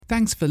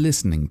Thanks for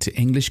listening to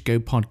English Go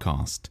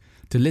Podcast.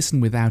 To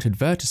listen without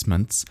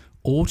advertisements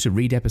or to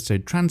read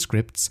episode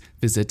transcripts,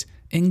 visit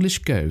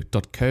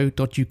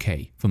englishgo.co.uk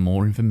for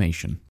more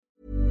information.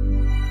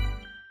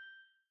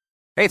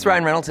 Hey, it's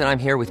Ryan Reynolds, and I'm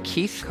here with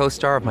Keith,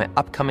 co-star of my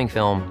upcoming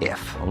film,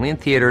 If, only in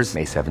theaters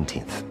May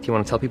 17th. Do you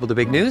want to tell people the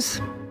big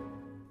news?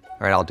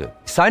 All right, I'll do it.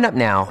 Sign up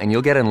now and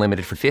you'll get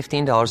unlimited for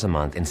 $15 a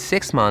month and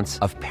 6 months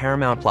of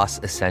Paramount Plus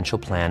Essential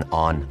Plan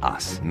on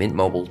us.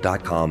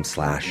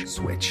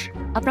 MintMobile.com/switch.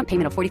 Upfront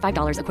payment of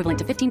 $45 equivalent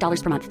to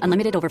 $15 per month.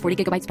 Unlimited over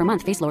 40 gigabytes per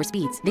month. Face lower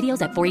speeds.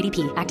 Videos at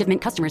 480p. Active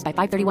Mint customers by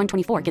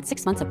 531.24 get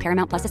 6 months of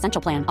Paramount Plus Essential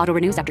Plan. Auto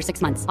renews after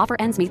 6 months. Offer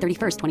ends May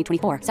 31st,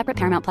 2024. Separate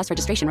Paramount Plus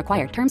registration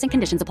required. Terms and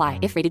conditions apply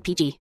if rated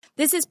PG.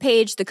 This is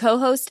Paige, the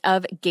co-host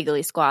of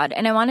Giggly Squad,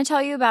 and I want to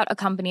tell you about a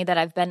company that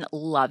I've been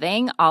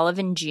loving, Olive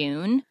 &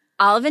 June.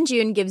 Olive &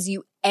 June gives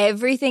you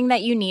everything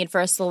that you need for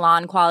a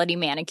salon-quality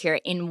manicure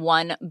in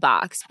one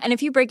box. And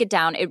if you break it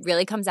down, it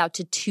really comes out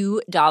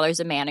to $2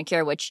 a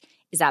manicure, which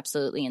is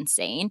absolutely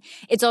insane.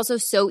 It's also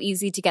so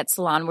easy to get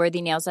salon-worthy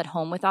nails at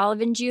home with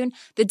Olive & June.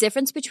 The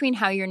difference between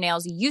how your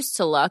nails used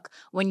to look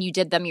when you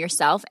did them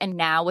yourself and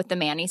now with the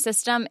Mani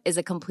system is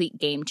a complete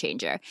game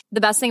changer.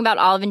 The best thing about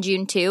Olive &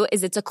 June, too,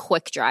 is it's a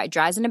quick dry.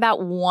 Dries in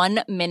about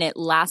 1 minute,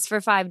 lasts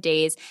for 5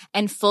 days,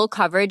 and full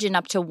coverage in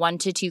up to 1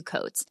 to 2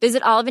 coats.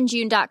 Visit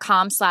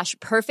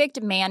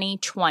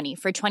oliveandjune.com/perfectmani20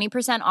 for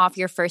 20% off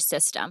your first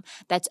system.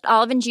 That's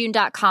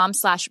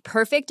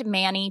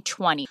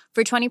oliveandjune.com/perfectmani20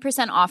 for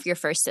 20% off your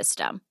first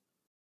system.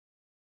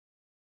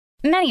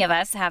 Many of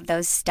us have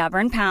those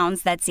stubborn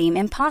pounds that seem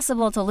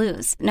impossible to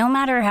lose, no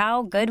matter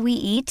how good we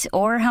eat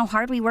or how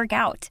hard we work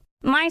out.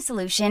 My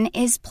solution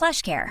is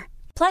PlushCare.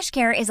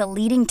 PlushCare is a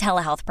leading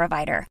telehealth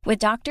provider with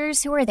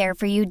doctors who are there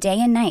for you day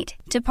and night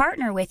to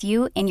partner with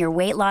you in your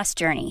weight loss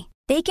journey.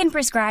 They can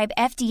prescribe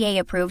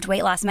FDA-approved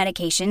weight loss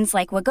medications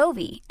like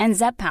Wegovy and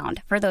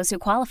Zepbound for those who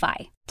qualify.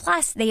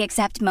 Plus, they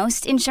accept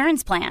most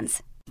insurance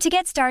plans. To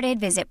get started,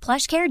 visit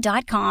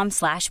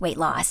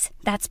plushcare.com/weightloss.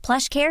 That's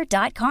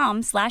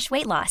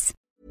plushcare.com/weightloss.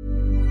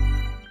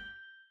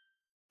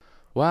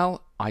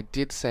 Well, I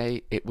did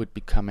say it would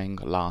be coming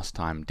last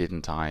time,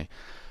 didn't I?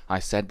 I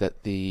said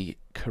that the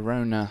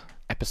Corona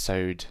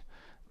episode,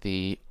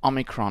 the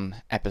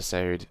Omicron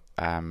episode,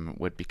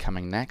 would be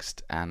coming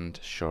next, and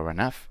sure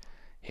enough,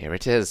 here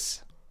it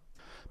is.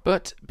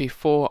 But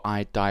before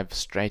I dive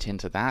straight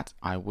into that,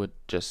 I would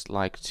just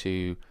like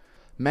to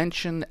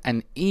mention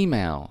an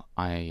email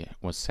I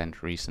was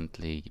sent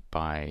recently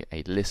by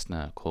a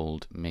listener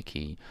called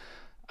Mickey.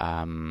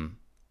 The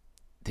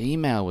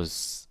email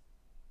was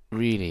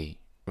really,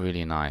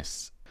 really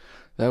nice.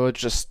 There were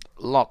just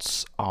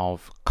lots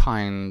of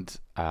kind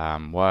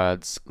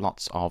words,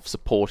 lots of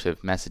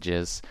supportive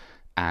messages,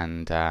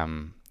 and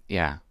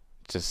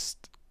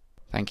just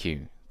thank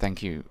you.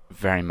 Thank you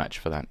very much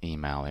for that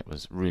email. It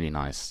was really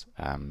nice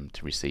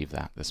to receive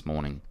that this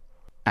morning.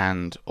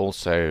 And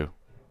also,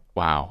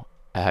 wow,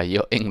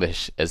 your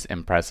English is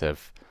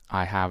impressive.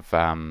 I have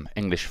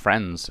English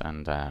friends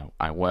and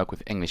I work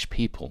with English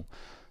people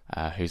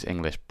whose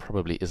English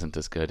probably isn't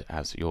as good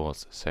as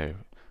yours, so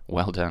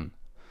well done.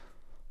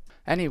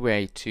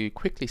 Anyway, to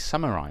quickly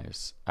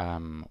summarize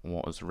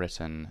what was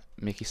written,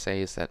 Mickey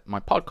says that my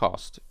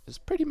podcast is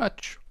pretty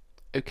much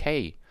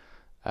okay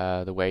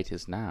the way it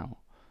is now.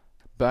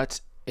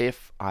 But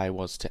if I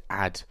was to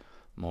add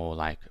more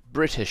like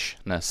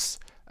Britishness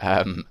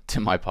to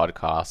my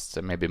podcast,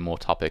 and maybe more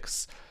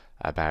topics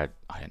about,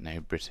 I don't know,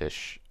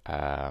 British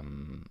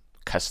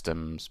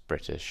customs,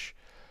 British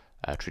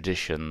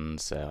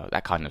traditions,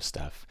 that kind of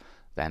stuff,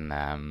 then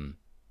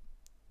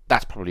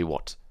that's probably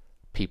what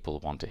people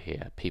want to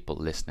hear. People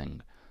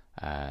listening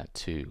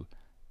to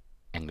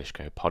English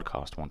Go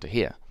podcast want to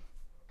hear.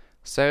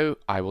 So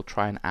I will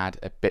try and add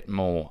a bit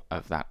more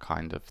of that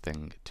kind of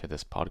thing to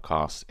this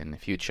podcast in the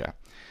future.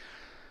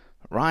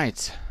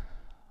 Right,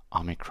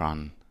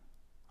 Omicron,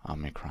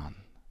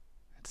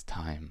 it's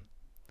time.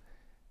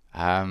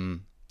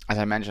 As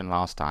I mentioned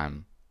last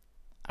time,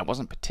 I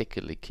wasn't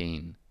particularly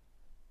keen.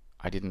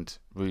 I didn't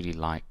really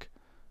like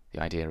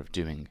the idea of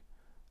doing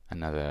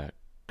another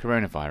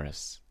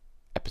coronavirus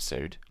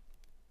episode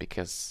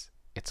because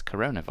it's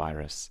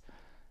coronavirus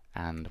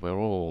and we're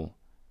all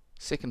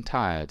sick and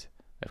tired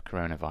of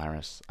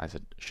coronavirus, I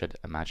should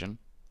imagine.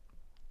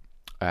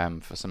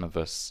 For some of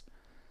us,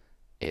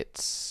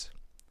 it's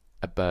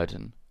a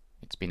burden.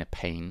 It's been a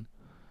pain.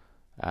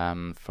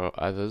 For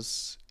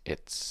others,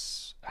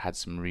 it's had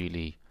some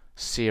really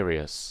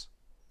serious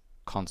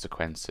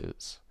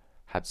consequences,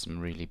 had some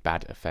really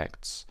bad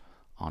effects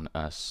on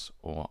us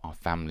or our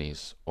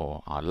families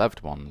or our loved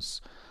ones.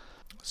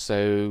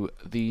 So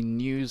the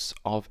news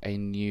of a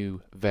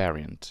new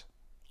variant,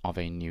 of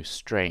a new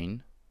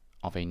strain,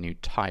 of a new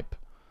type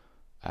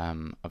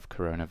of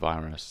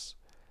coronavirus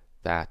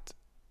that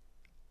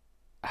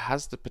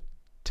has the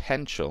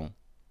potential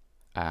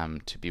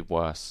to be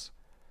worse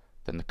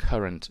than the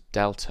current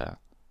Delta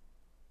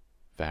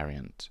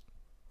variant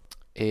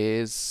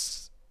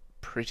is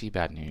pretty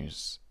bad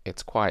news.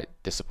 It's quite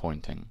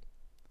disappointing.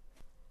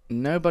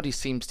 Nobody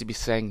seems to be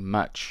saying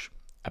much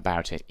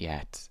about it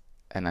yet,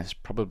 and that's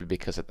probably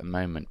because at the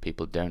moment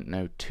people don't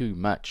know too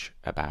much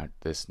about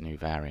this new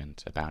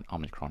variant, about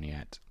Omicron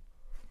yet.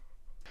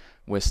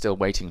 We're still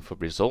waiting for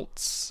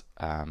results.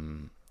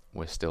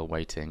 We're still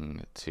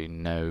waiting to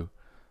know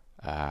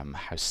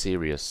how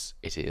serious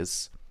it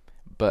is,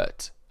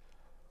 but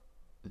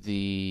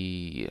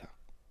the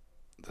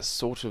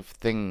sort of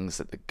things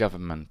that the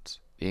government,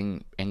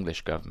 the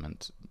English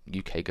government,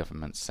 UK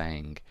government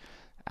saying,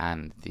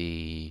 and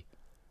the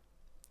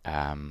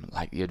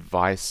like the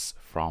advice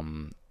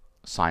from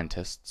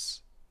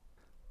scientists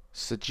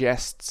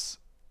suggests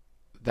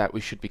that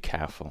we should be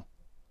careful.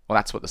 Well,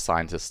 that's what the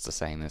scientists are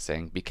saying. They're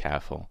saying, be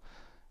careful.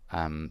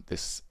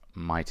 This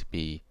might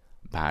be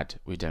bad.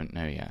 We don't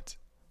know yet.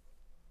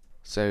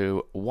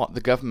 So what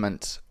the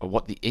government, or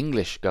what the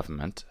English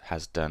government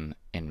has done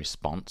in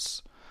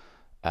response,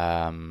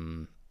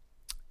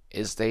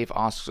 is they've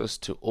asked us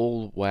to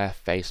all wear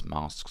face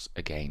masks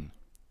again.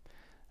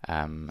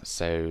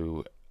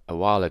 So a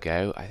while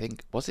ago, I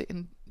think, was it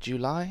in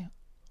July?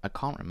 I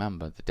can't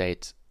remember the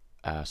date,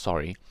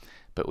 sorry,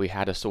 but we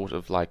had a sort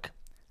of like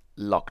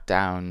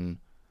lockdown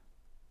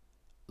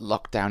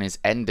is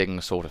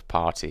ending sort of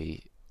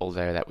party,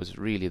 although that was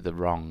really the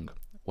wrong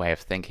way of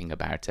thinking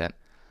about it,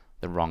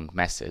 the wrong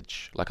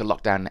message, like a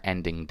lockdown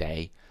ending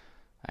day.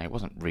 It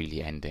wasn't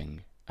really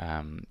ending,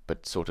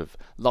 but sort of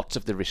lots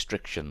of the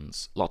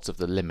restrictions, lots of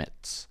the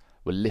limits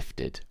were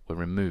lifted, were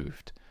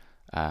removed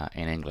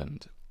in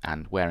England,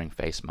 and wearing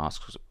face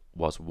masks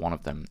was one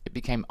of them. It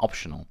became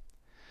optional.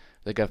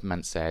 The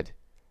government said,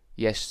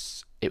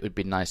 yes, it would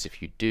be nice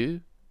if you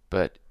do,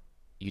 but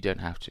you don't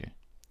have to.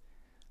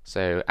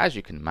 So, as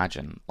you can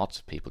imagine, lots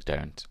of people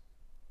don't.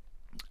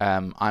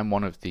 I'm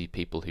one of the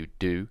people who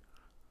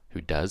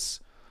does,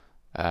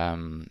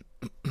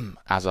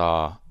 as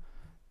are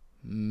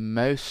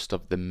most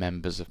of the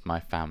members of my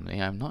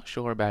family. I'm not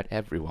sure about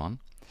everyone.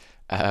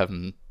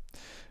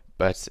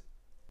 But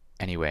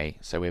anyway,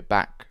 so we're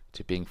back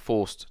to being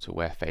forced to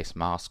wear face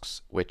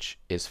masks, which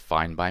is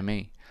fine by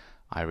me.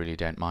 I really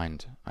don't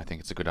mind. I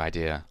think it's a good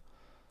idea.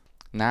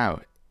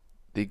 Now,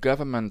 the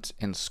government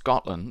in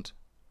Scotland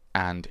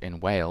and in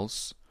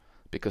Wales,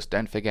 because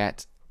don't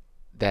forget,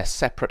 they're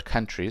separate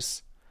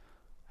countries.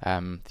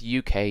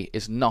 The UK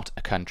is not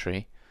a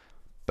country.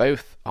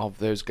 Both of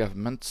those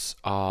governments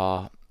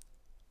are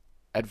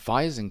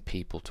advising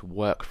people to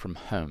work from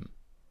home,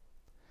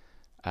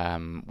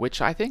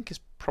 which I think is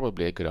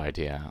probably a good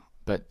idea,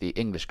 but the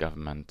English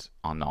government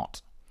are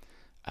not.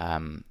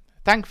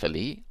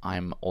 Thankfully,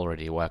 I'm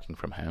already working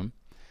from home,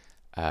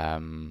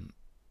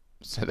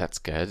 so that's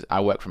good.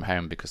 I work from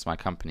home because my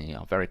company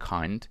are very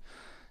kind,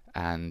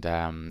 and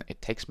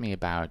it takes me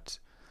about,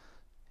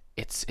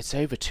 it's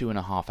over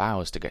 2.5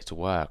 hours to get to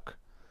work,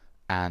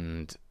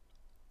 and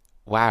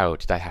wow,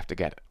 did I have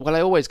to well,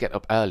 I always get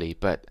up early,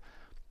 but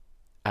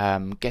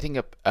getting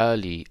up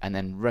early and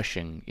then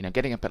rushing,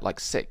 getting up at like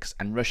 6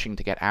 and rushing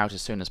to get out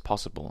as soon as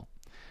possible,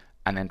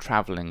 and then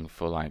traveling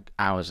for like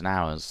hours and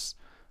hours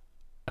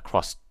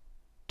across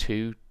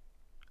two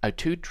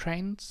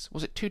trains?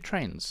 Was it 2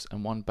 trains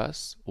and 1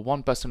 bus? Or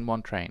 1 bus and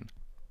 1 train?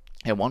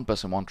 Yeah, 1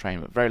 bus and 1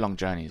 train, but very long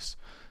journeys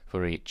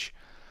for each.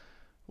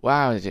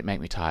 Wow, did it make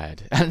me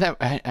tired. And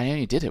I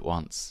only did it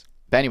once.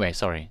 But anyway,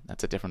 sorry,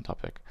 that's a different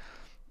topic.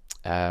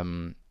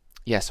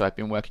 Yeah, so I've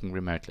been working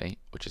remotely,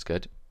 which is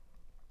good.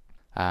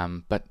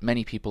 But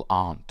many people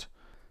aren't.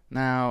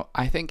 Now,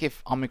 I think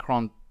if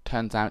Omicron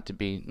turns out to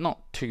be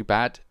not too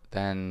bad,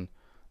 then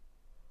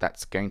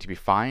that's going to be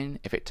fine.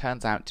 If it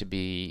turns out to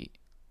be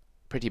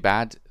pretty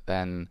bad,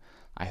 then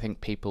I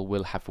think people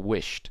will have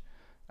wished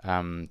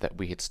that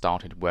we had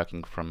started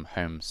working from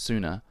home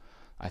sooner.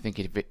 I think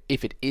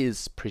if it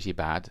is pretty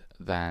bad,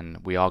 then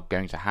we are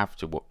going to have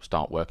to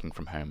start working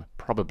from home,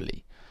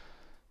 probably.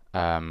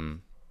 I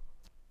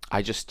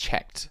just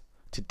checked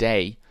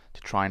today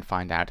to try and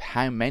find out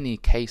how many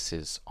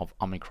cases of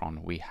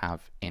Omicron we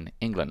have in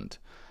England,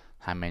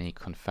 how many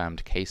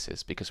confirmed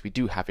cases, because we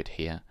do have it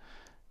here.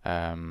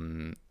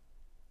 It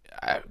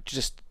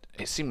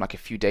seemed like a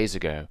few days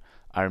ago,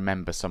 I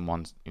remember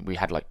we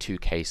had like 2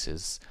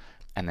 cases,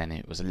 and then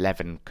it was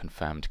 11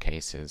 confirmed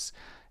cases,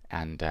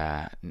 and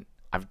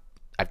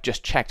I've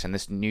just checked, and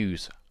this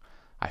news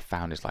I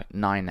found is like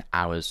 9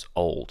 hours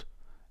old,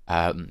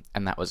 and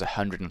that was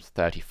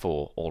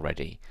 134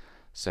 already,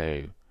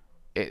 so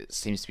it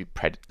seems to be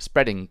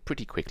spreading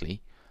pretty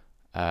quickly,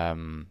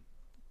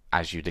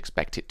 as you'd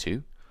expect it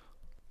to.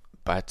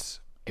 But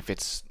if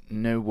it's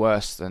no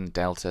worse than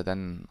Delta,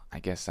 then I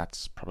guess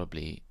that's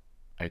probably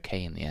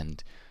okay in the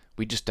end.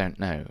 We just don't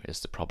know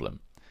is the problem.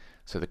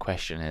 So the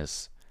question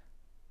is,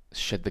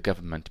 should the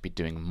government be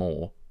doing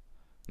more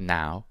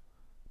now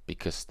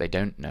because they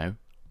don't know,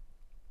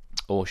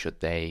 or should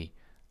they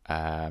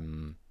not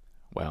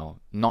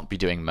be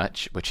doing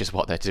much, which is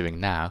what they're doing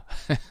now,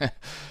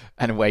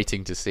 and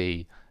waiting to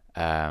see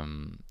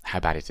how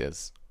bad it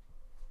is?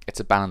 It's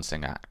a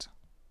balancing act.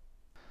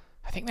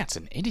 I think that's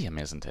an idiom,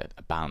 isn't it?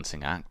 A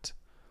balancing act.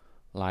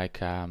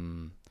 Like,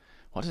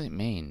 what does it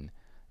mean?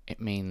 It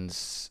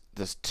means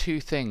there's 2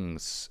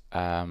 things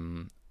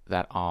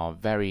that are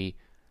very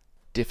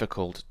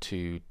difficult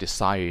to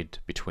decide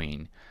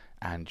between,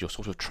 and you're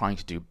sort of trying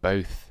to do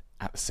both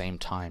at the same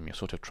time. You're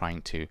sort of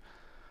trying to...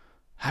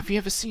 Have you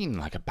ever seen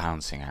like a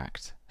balancing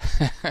act?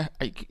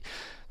 Do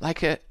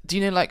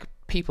you know like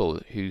people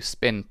who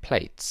spin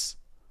plates?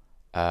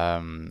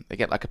 They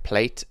get like a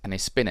plate and they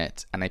spin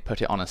it and they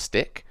put it on a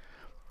stick,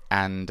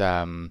 and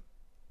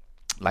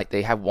like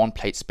they have one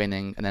plate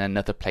spinning and then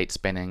another plate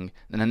spinning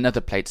and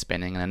another plate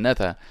spinning and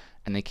another,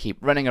 and they keep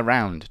running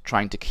around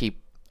trying to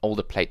keep all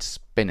the plates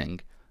spinning,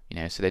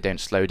 so they don't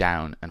slow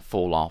down and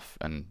fall off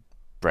and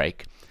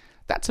break.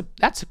 That's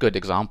a good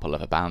example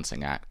of a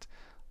balancing act.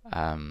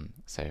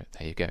 So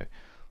there you go.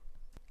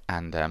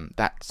 And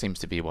that seems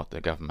to be what the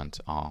government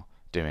are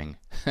doing.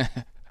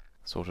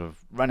 Sort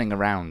of running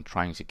around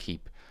trying to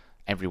keep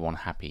everyone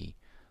happy.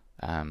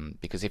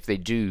 Because if they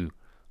do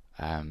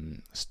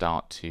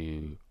start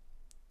to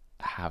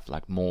have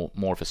like more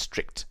of a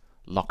strict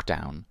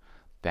lockdown,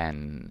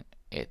 then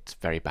it's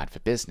very bad for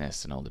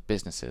business, and all the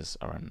businesses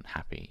are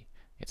unhappy.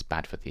 It's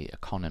bad for the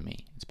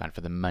economy. It's bad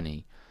for the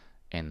money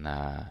in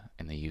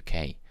the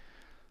UK.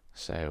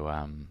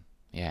 So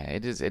yeah,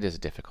 it is a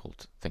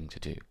difficult thing to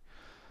do.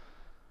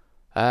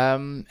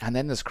 And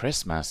then there's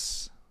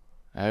Christmas.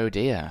 Oh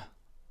dear.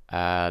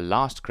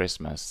 Last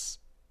Christmas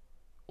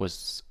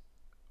was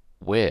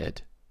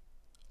weird.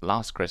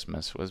 Last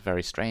Christmas was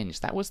very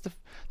strange. That was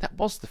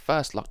the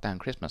first lockdown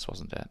Christmas,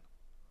 wasn't it?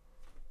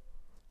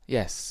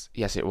 Yes,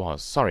 it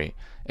was. Sorry,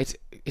 it's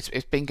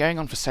been going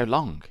on for so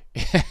long.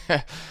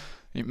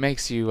 It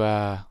makes you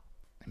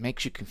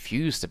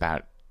confused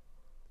about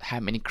how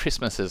many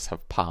Christmases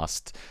have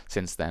passed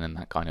since then and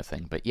that kind of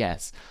thing. But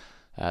yes,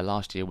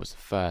 last year was the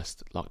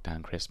first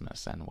lockdown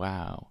Christmas, and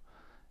wow,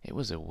 it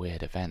was a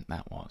weird event.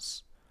 That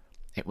was.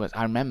 It was.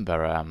 I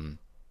remember.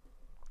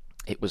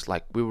 It was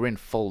like we were in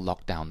full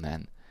lockdown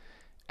then,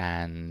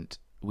 and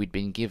we'd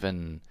been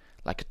given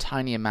like a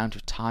tiny amount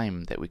of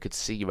time that we could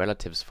see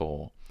relatives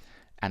for,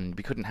 and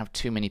we couldn't have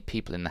too many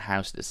people in the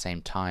house at the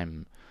same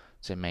time.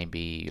 So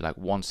maybe like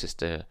one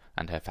sister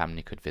and her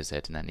family could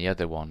visit, and then the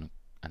other one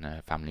and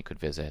her family could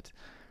visit.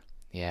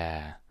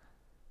 Yeah,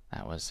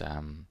 that was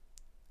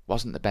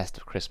wasn't the best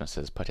of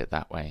Christmases, put it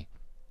that way.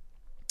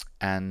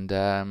 And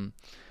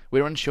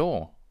we're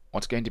unsure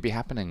what's going to be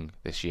happening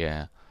this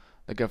year.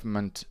 The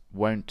government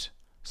won't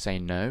say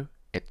no.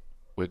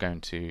 We're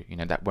going to,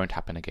 that won't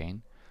happen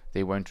again.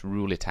 They won't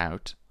rule it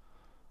out.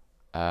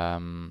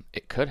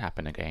 It could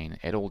happen again.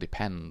 It all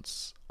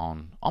depends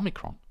on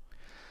Omicron.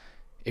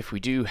 If we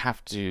do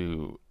have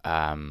to,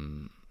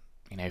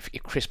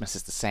 if Christmas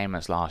is the same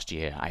as last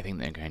year, I think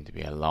there are going to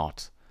be a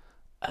lot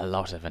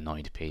of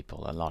annoyed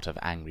people, a lot of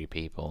angry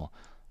people.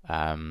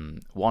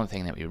 One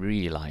thing that we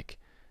really like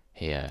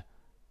here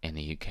in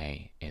the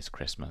UK is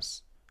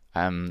Christmas.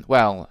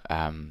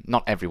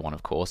 Not everyone,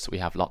 of course. We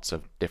have lots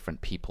of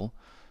different people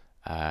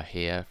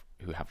here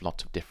who have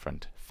lots of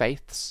different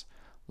faiths,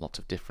 lots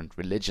of different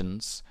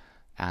religions,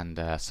 and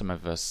some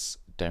of us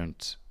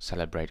don't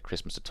celebrate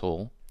Christmas at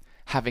all.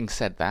 Having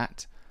said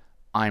that,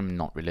 I'm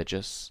not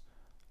religious.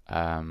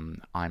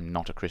 I'm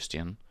not a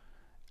Christian,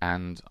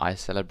 and I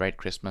celebrate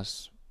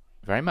Christmas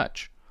very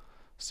much.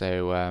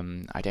 So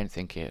I don't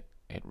think it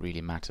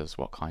really matters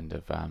what kind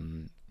of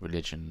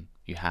religion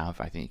you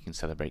have. I think you can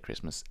celebrate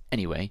Christmas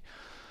anyway.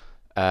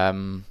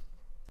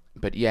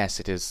 But yes,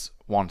 it is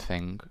one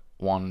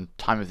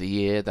time of the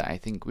year that I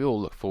think we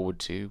all look forward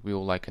to. We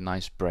all like a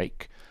nice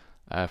break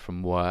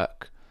from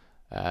work.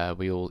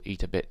 We all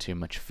eat a bit too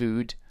much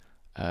food,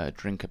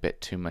 drink a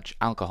bit too much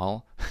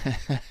alcohol,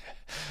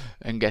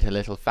 and get a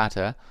little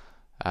fatter.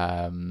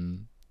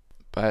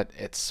 But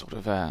it's sort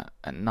of a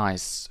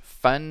nice,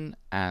 fun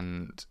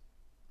and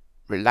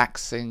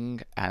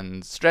relaxing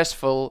and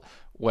stressful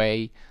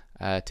way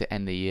to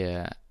end the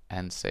year.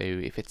 And so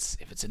if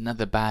it's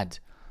another bad,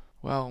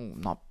 well,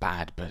 not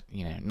bad, but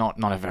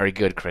not a very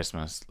good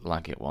Christmas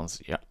like it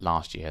was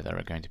last year, there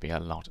are going to be a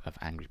lot of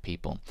angry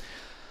people.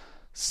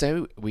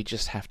 So we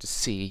just have to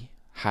see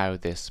how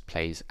this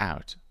plays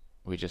out.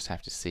 We just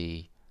have to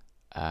see.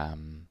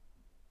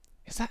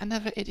 Is that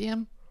another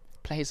idiom?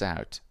 Plays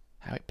out.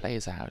 How it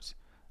plays out.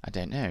 I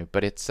don't know,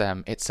 but it's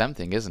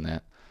something, isn't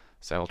it?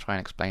 So I'll try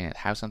and explain it.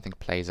 How something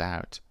plays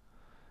out.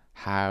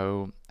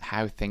 How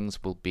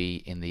things will be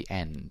in the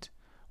end.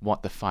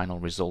 What the final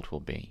result will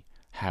be.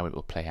 How it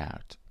will play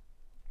out.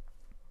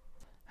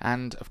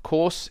 And of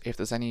course, if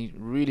there's any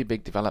really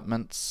big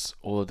developments,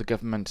 or the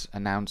government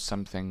announce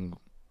something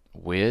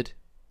weird,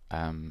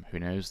 who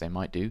knows, they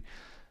might do,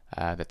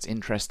 that's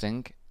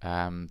interesting,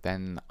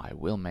 then I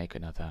will make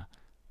another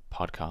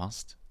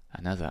podcast,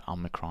 another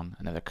Omicron,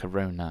 another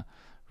Corona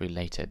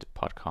related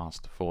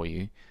podcast for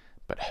you.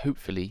 But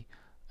hopefully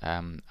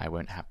I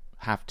won't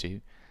have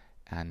to,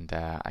 and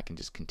I can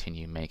just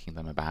continue making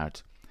them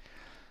about,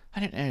 I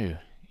don't know,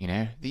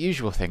 the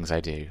usual things I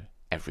do.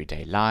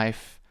 Everyday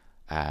life,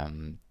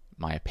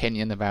 my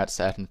opinion about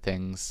certain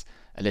things,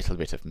 a little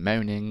bit of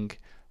moaning,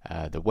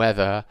 the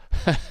weather,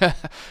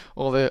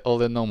 all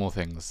the normal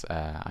things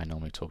I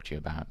normally talk to you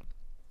about.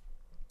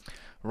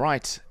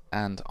 Right,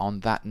 And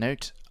on that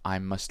note, I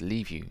must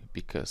leave you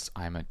because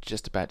I'm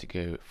just about to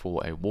go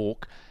for a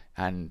walk,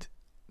 and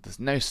there's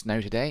no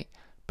snow today,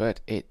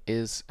 but it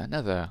is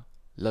another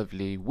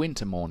lovely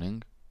winter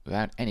morning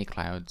without any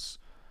clouds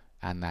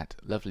and that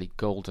lovely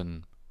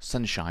golden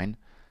sunshine,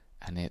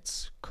 and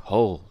it's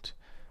cold.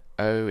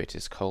 Oh, it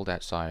is cold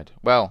outside.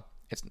 Well,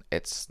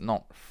 it's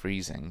not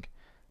freezing,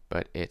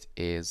 but it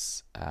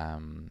is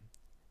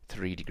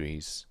 3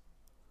 degrees,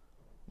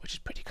 which is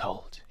pretty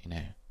cold,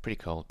 pretty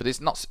cold. But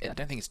it's not. I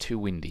don't think it's too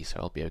windy, so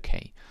I'll be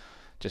okay.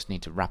 Just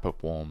need to wrap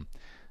up warm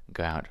and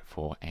go out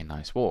for a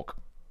nice walk.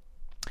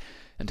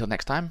 Until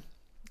next time,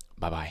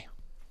 bye-bye.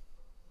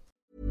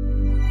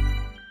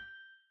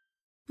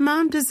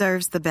 Mom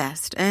deserves the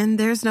best, and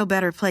there's no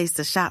better place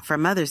to shop for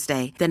Mother's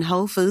Day than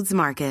Whole Foods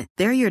Market.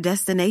 They're your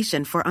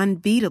destination for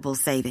unbeatable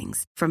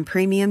savings, from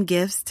premium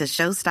gifts to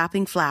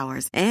show-stopping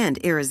flowers and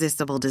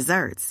irresistible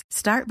desserts.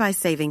 Start by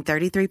saving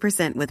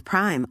 33% with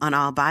Prime on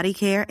all body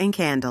care and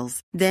candles.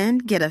 Then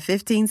get a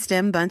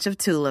 15-stem bunch of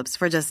tulips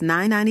for just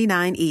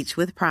 $9.99 each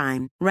with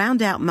Prime.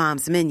 Round out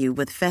Mom's menu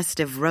with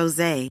festive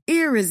rosé,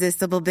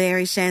 irresistible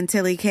berry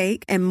chantilly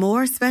cake, and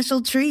more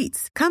special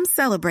treats. Come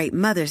celebrate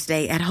Mother's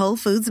Day at Whole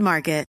Foods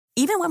Market.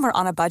 Even when we're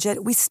on a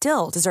budget, we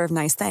still deserve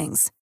nice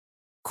things.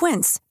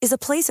 Quince is a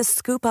place to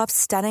scoop up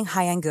stunning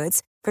high-end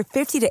goods for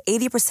 50 to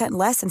 80%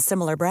 less than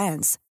similar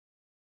brands.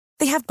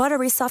 They have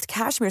buttery soft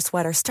cashmere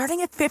sweaters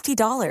starting at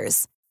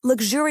 $50,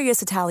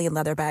 luxurious Italian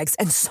leather bags,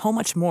 and so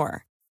much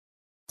more.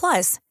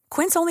 Plus,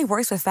 Quince only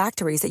works with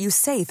factories that use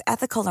safe,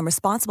 ethical, and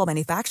responsible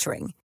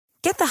manufacturing.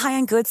 Get the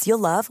high-end goods you'll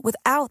love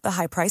without the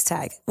high price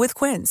tag with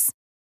Quince.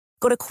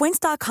 Go to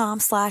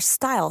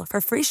quince.com/style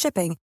for free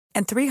shipping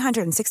and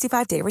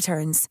 365-day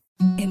returns.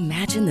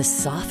 Imagine the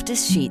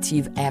softest sheets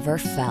you've ever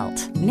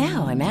felt.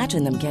 Now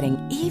imagine them getting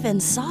even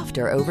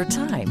softer over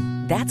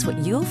time. That's what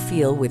you'll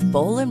feel with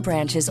Boll &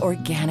 Branch's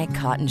organic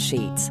cotton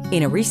sheets.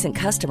 In a recent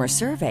customer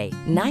survey,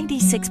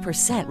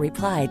 96%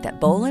 replied that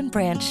Boll &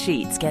 Branch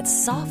sheets get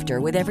softer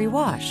with every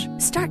wash.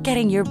 Start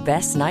getting your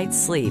best night's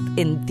sleep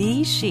in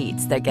these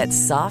sheets that get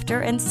softer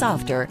and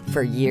softer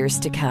for years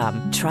to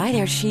come. Try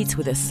their sheets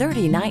with a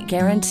 30-night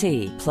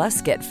guarantee.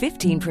 Plus, get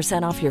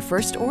 15% off your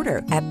first order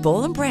at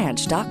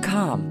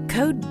bollandbranch.com.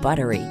 Code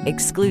BUTTERY.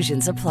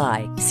 Exclusions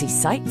apply. See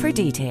site for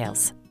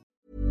details.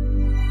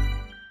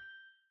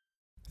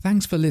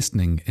 Thanks for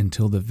listening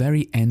until the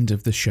very end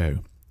of the show.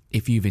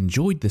 If you've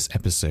enjoyed this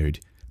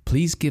episode,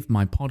 please give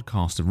my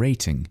podcast a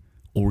rating,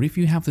 or if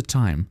you have the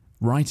time,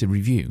 write a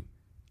review.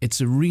 It's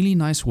a really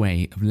nice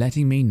way of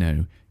letting me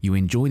know you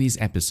enjoy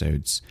these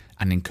episodes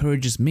and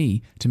encourages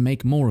me to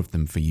make more of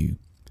them for you.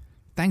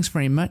 Thanks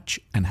very much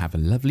and have a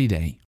lovely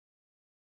day.